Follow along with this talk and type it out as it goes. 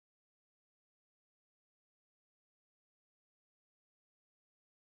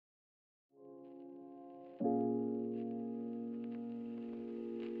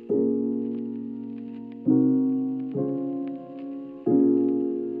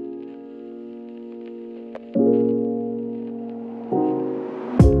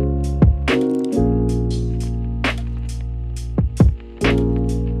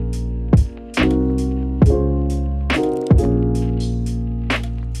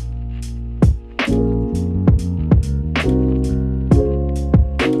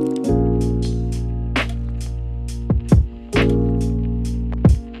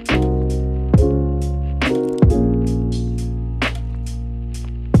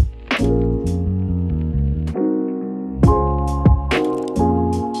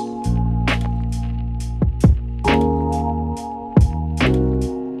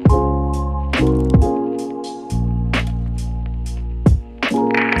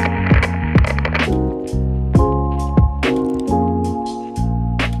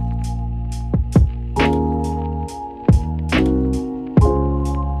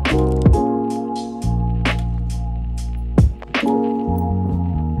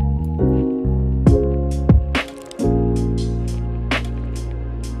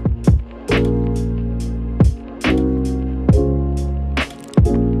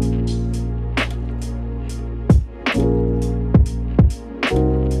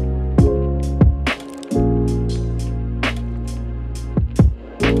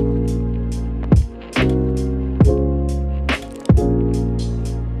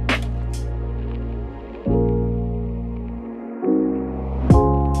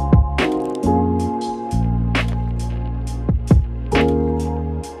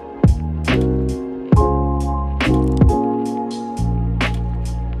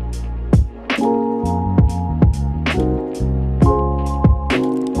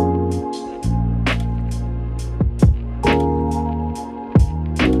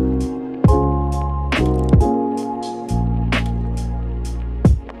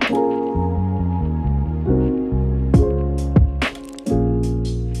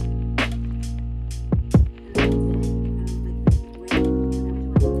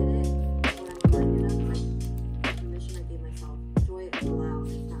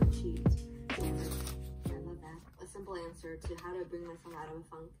out of a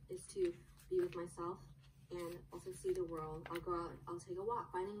funk is to be with myself and also see the world. I'll go out, I'll take a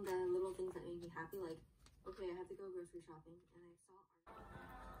walk, finding the little things that make me happy, like, okay, I have to go grocery shopping, and I saw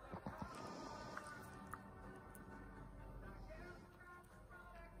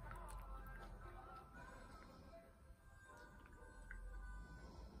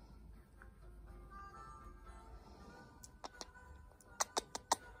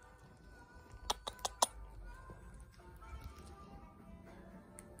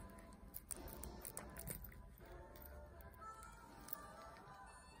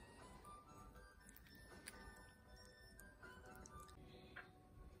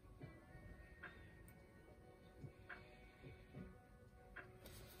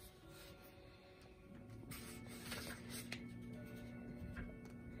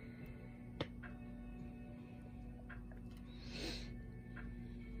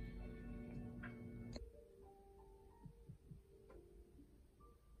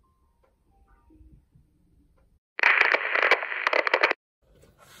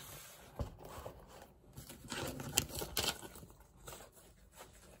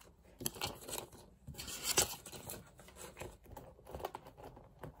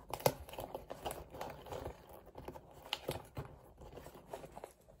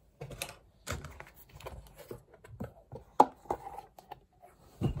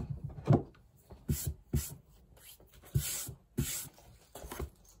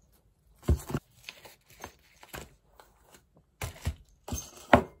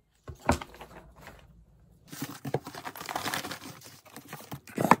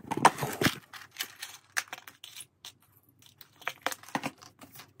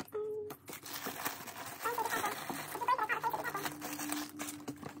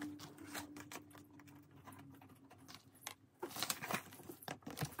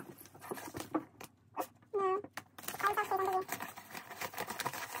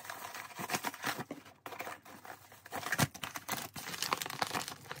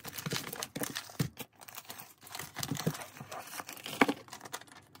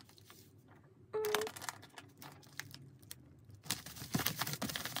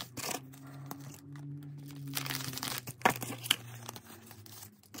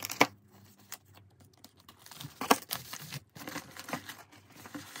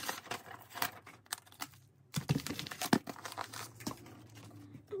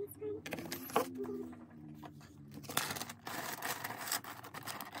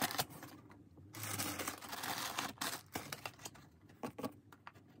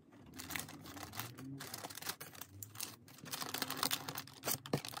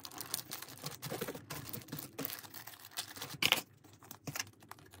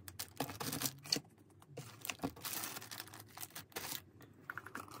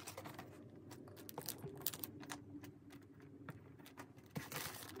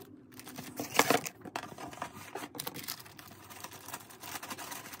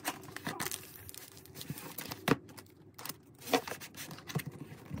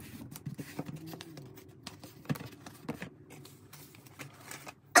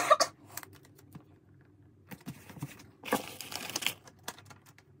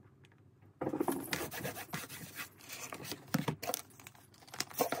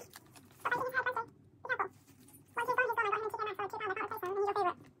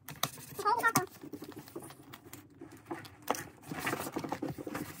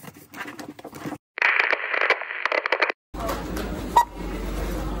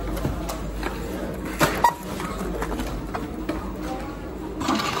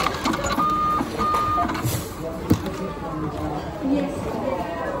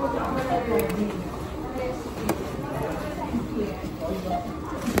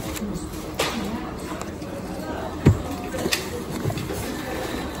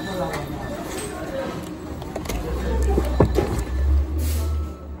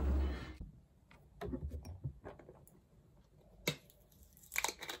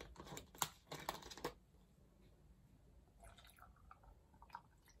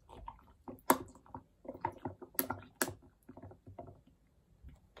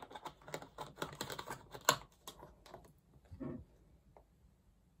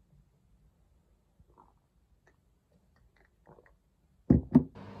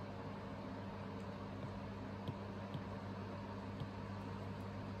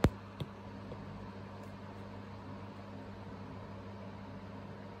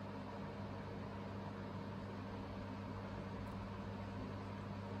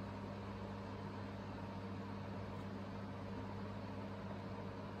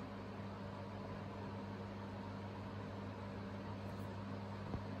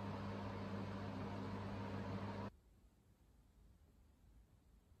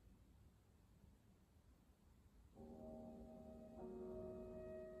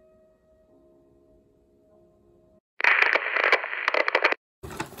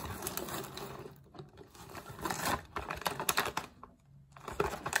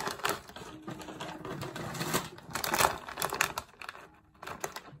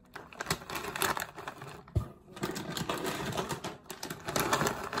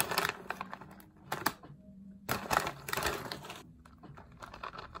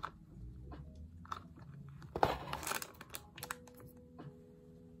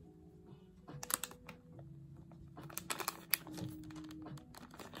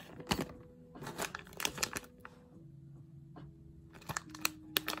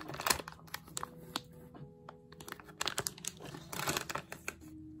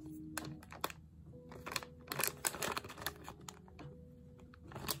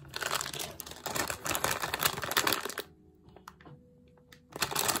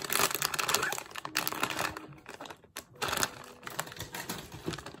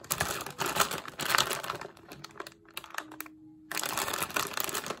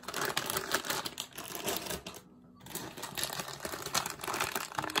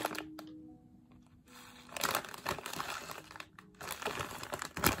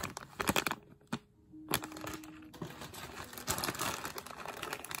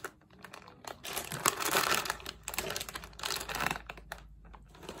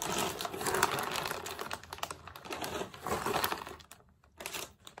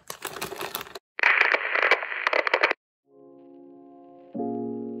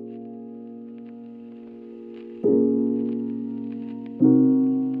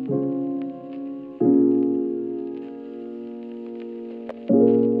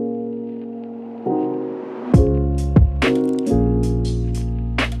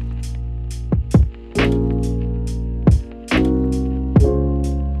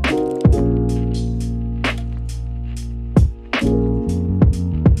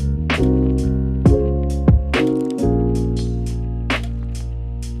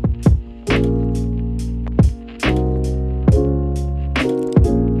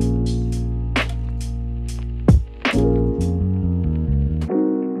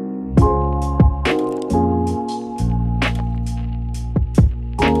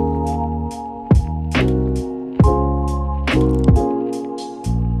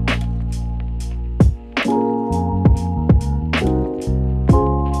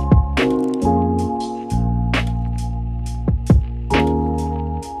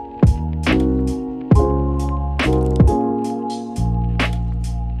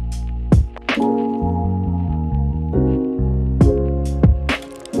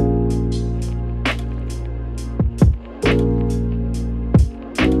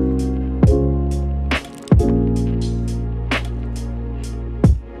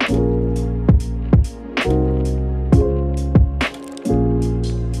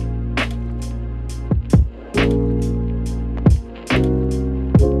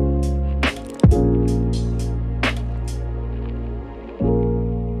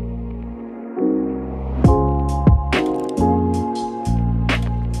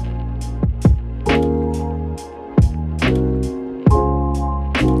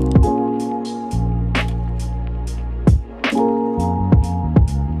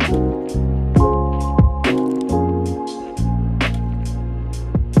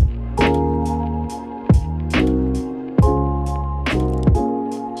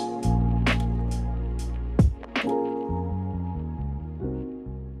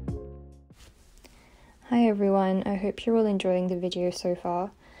Hi everyone, I hope you're all enjoying the video so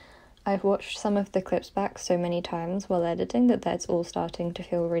far. I've watched some of the clips back so many times while editing that that's all starting to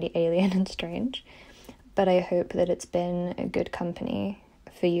feel really alien and strange, but I hope that it's been a good company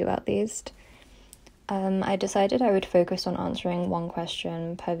for you at least. I decided I would focus on answering one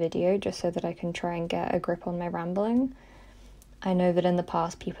question per video just so that I can try and get a grip on my rambling. I know that in the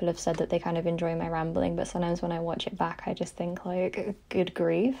past people have said that they kind of enjoy my rambling, but sometimes when I watch it back I just think like, good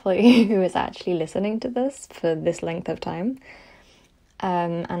grief, like who is actually listening to this for this length of time?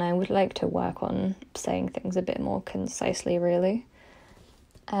 And I would like to work on saying things a bit more concisely, really.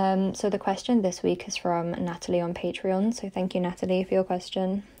 So the question this week is from Natalie on Patreon, so thank you Natalie for your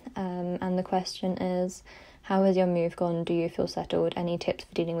question. And the question is, how has your move gone? Do you feel settled? Any tips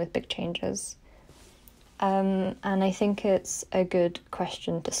for dealing with big changes? And I think it's a good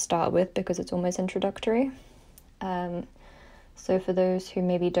question to start with because it's almost introductory. So for those who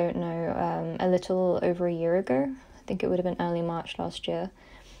maybe don't know, a little over a year ago, I think it would have been early March last year,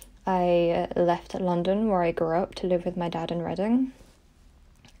 I left London where I grew up to live with my dad in Reading.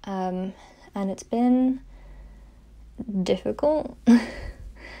 And it's been difficult, but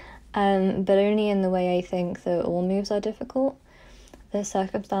only in the way I think that all moves are difficult. The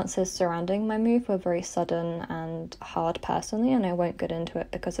circumstances surrounding my move were very sudden and hard personally, and I won't get into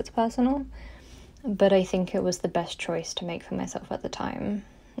it because it's personal, but I think it was the best choice to make for myself at the time.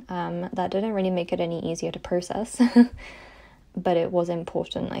 That didn't really make it any easier to process, but it was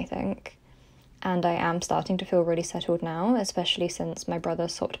important, I think. And I am starting to feel really settled now, especially since my brother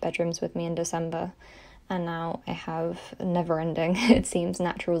swapped bedrooms with me in December, and now I have never-ending, it seems,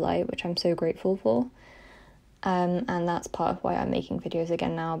 natural light, which I'm so grateful for. And that's part of why I'm making videos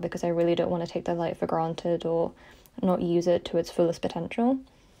again now, because I really don't want to take the light for granted or not use it to its fullest potential.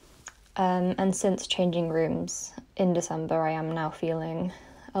 And since changing rooms in December, I am now feeling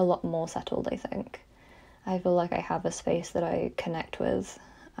a lot more settled, I think. I feel like I have a space that I connect with,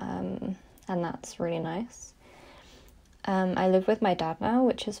 and that's really nice. I live with my dad now,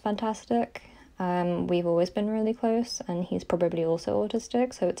 which is fantastic. We've always been really close, and he's probably also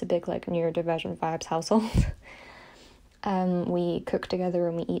autistic, so it's a big like neurodivergent vibes household. We cook together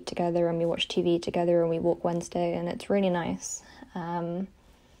and we eat together and we watch TV together and we walk Wednesday, and it's really nice. And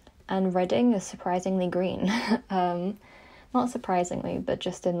Reading is surprisingly green. Not surprisingly, but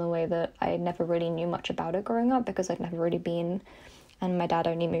just in the way that I never really knew much about it growing up because I'd never really been, and my dad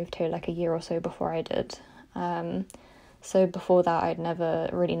only moved here like a year or so before I did. So before that I'd never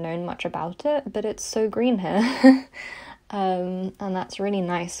really known much about it, but it's so green here. And that's really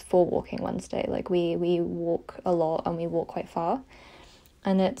nice for walking Wednesday. Like we walk a lot and we walk quite far,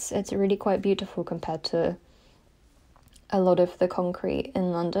 and it's really quite beautiful compared to a lot of the concrete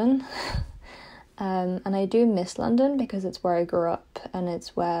in London. And I do miss London because it's where I grew up and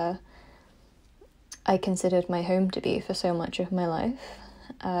it's where I considered my home to be for so much of my life.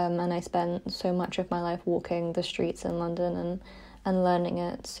 And I spent so much of my life walking the streets in London and learning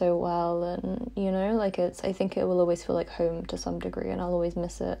it so well, and you know, like I think it will always feel like home to some degree, and I'll always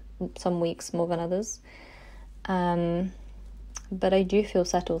miss it some weeks more than others. But I do feel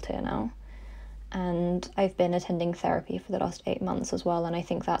settled here now, and I've been attending therapy for the last 8 months as well, and I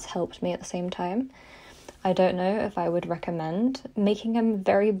think that's helped me at the same time. I don't know if I would recommend making a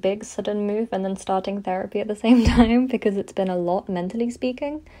very big sudden move and then starting therapy at the same time, because it's been a lot mentally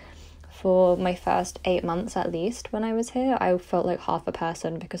speaking. For my first 8 months at least when I was here, I felt like half a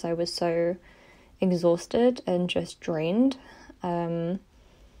person because I was so exhausted and just drained. And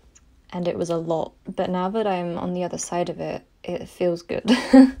it was a lot. But now that I'm on the other side of it, it feels good,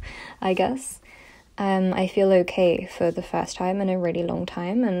 I guess. I feel okay for the first time in a really long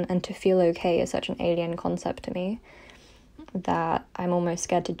time, and to feel okay is such an alien concept to me that I'm almost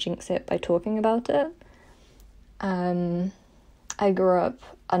scared to jinx it by talking about it. I grew up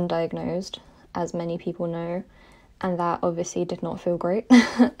undiagnosed, as many people know, and that obviously did not feel great.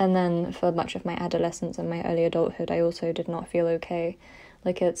 And then for much of my adolescence and my early adulthood, I also did not feel okay.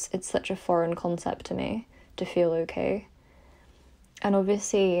 Like it's such a foreign concept to me to feel okay. And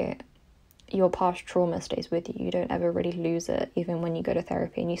obviously your past trauma stays with you. You don't ever really lose it, even when you go to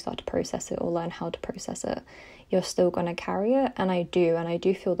therapy and you start to process it or learn how to process it. You're still going to carry it, and I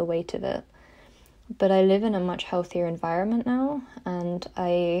do feel the weight of it. But I live in a much healthier environment now, and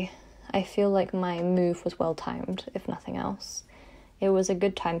I feel like my move was well timed, if nothing else. It was a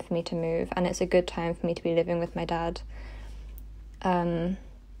good time for me to move, and it's a good time for me to be living with my dad. And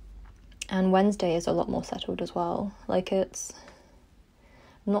Wednesday is a lot more settled as well. Like I'm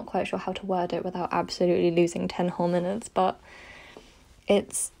not quite sure how to word it without absolutely losing 10 whole minutes, but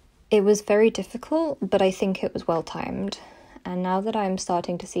it was very difficult, but I think it was well timed. And now that I'm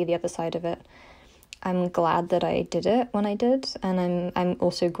starting to see the other side of it, I'm glad that I did it when I did, and I'm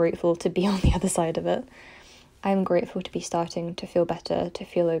also grateful to be on the other side of it. I'm grateful to be starting to feel better, to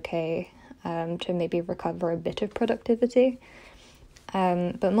feel okay, to maybe recover a bit of productivity.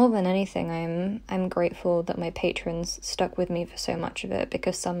 But more than anything, I'm grateful that my patrons stuck with me for so much of it,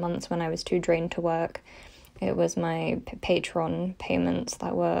 because some months when I was too drained to work, it was my Patreon payments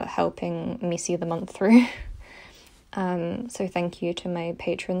that were helping me see the month through. So thank you to my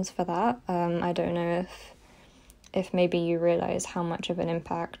patrons for that. I don't know if maybe you realise how much of an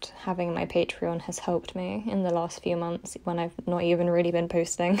impact having my Patreon has helped me in the last few months when I've not even really been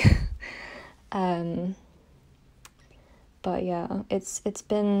posting. But yeah, it's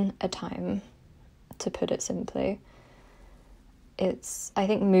been a time, to put it simply. I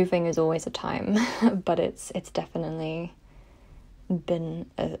think moving is always a time, but it's definitely been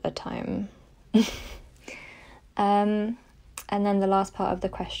a time. And then the last part of the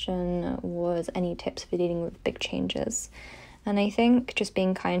question was any tips for dealing with big changes. And I think just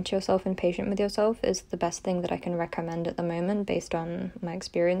being kind to yourself and patient with yourself is the best thing that I can recommend at the moment based on my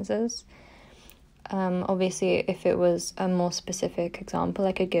experiences. Obviously, if it was a more specific example,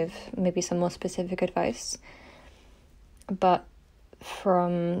 I could give maybe some more specific advice. But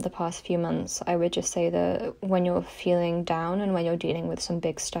from the past few months, I would just say that when you're feeling down and when you're dealing with some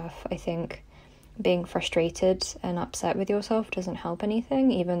big stuff, I think being frustrated and upset with yourself doesn't help anything,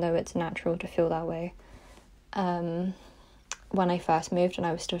 even though it's natural to feel that way. When I first moved and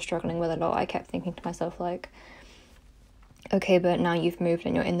I was still struggling with a lot, I kept thinking to myself, like, okay, but now you've moved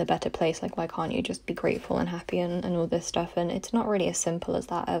and you're in the better place, like, why can't you just be grateful and happy and all this stuff? And it's not really as simple as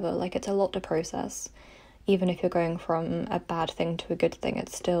that ever. Like, it's a lot to process. Even if you're going from a bad thing to a good thing,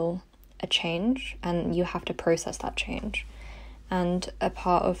 it's still a change, and you have to process that change. And a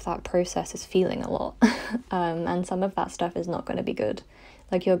part of that process is feeling a lot. And some of that stuff is not going to be good.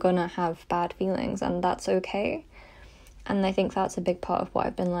 Like, you're going to have bad feelings, and that's okay. And I think that's a big part of what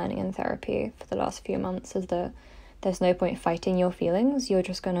I've been learning in therapy for the last few months, is that there's no point fighting your feelings. You're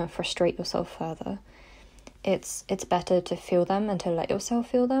just going to frustrate yourself further. It's better to feel them and to let yourself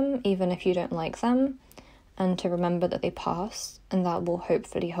feel them, even if you don't like them, and to remember that they pass, and that will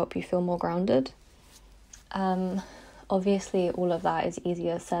hopefully help you feel more grounded. Obviously, all of that is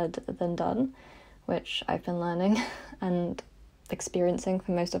easier said than done, which I've been learning and experiencing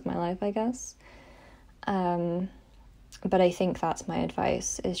for most of my life, I guess. But I think that's my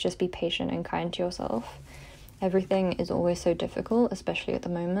advice, is just be patient and kind to yourself. Everything is always so difficult, especially at the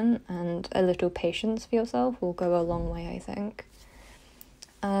moment, and a little patience for yourself will go a long way, I think.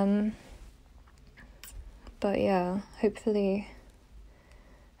 But yeah, hopefully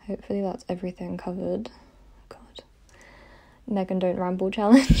that's everything covered. God. Megan, don't ramble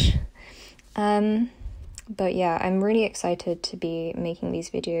challenge. But yeah, I'm really excited to be making these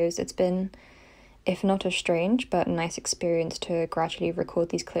videos. It's been, if not a strange, but a nice experience to gradually record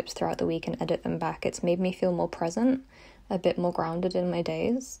these clips throughout the week and edit them back. It's made me feel more present, a bit more grounded in my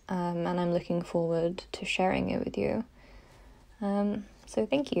days, and I'm looking forward to sharing it with you. So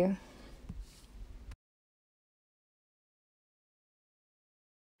thank you.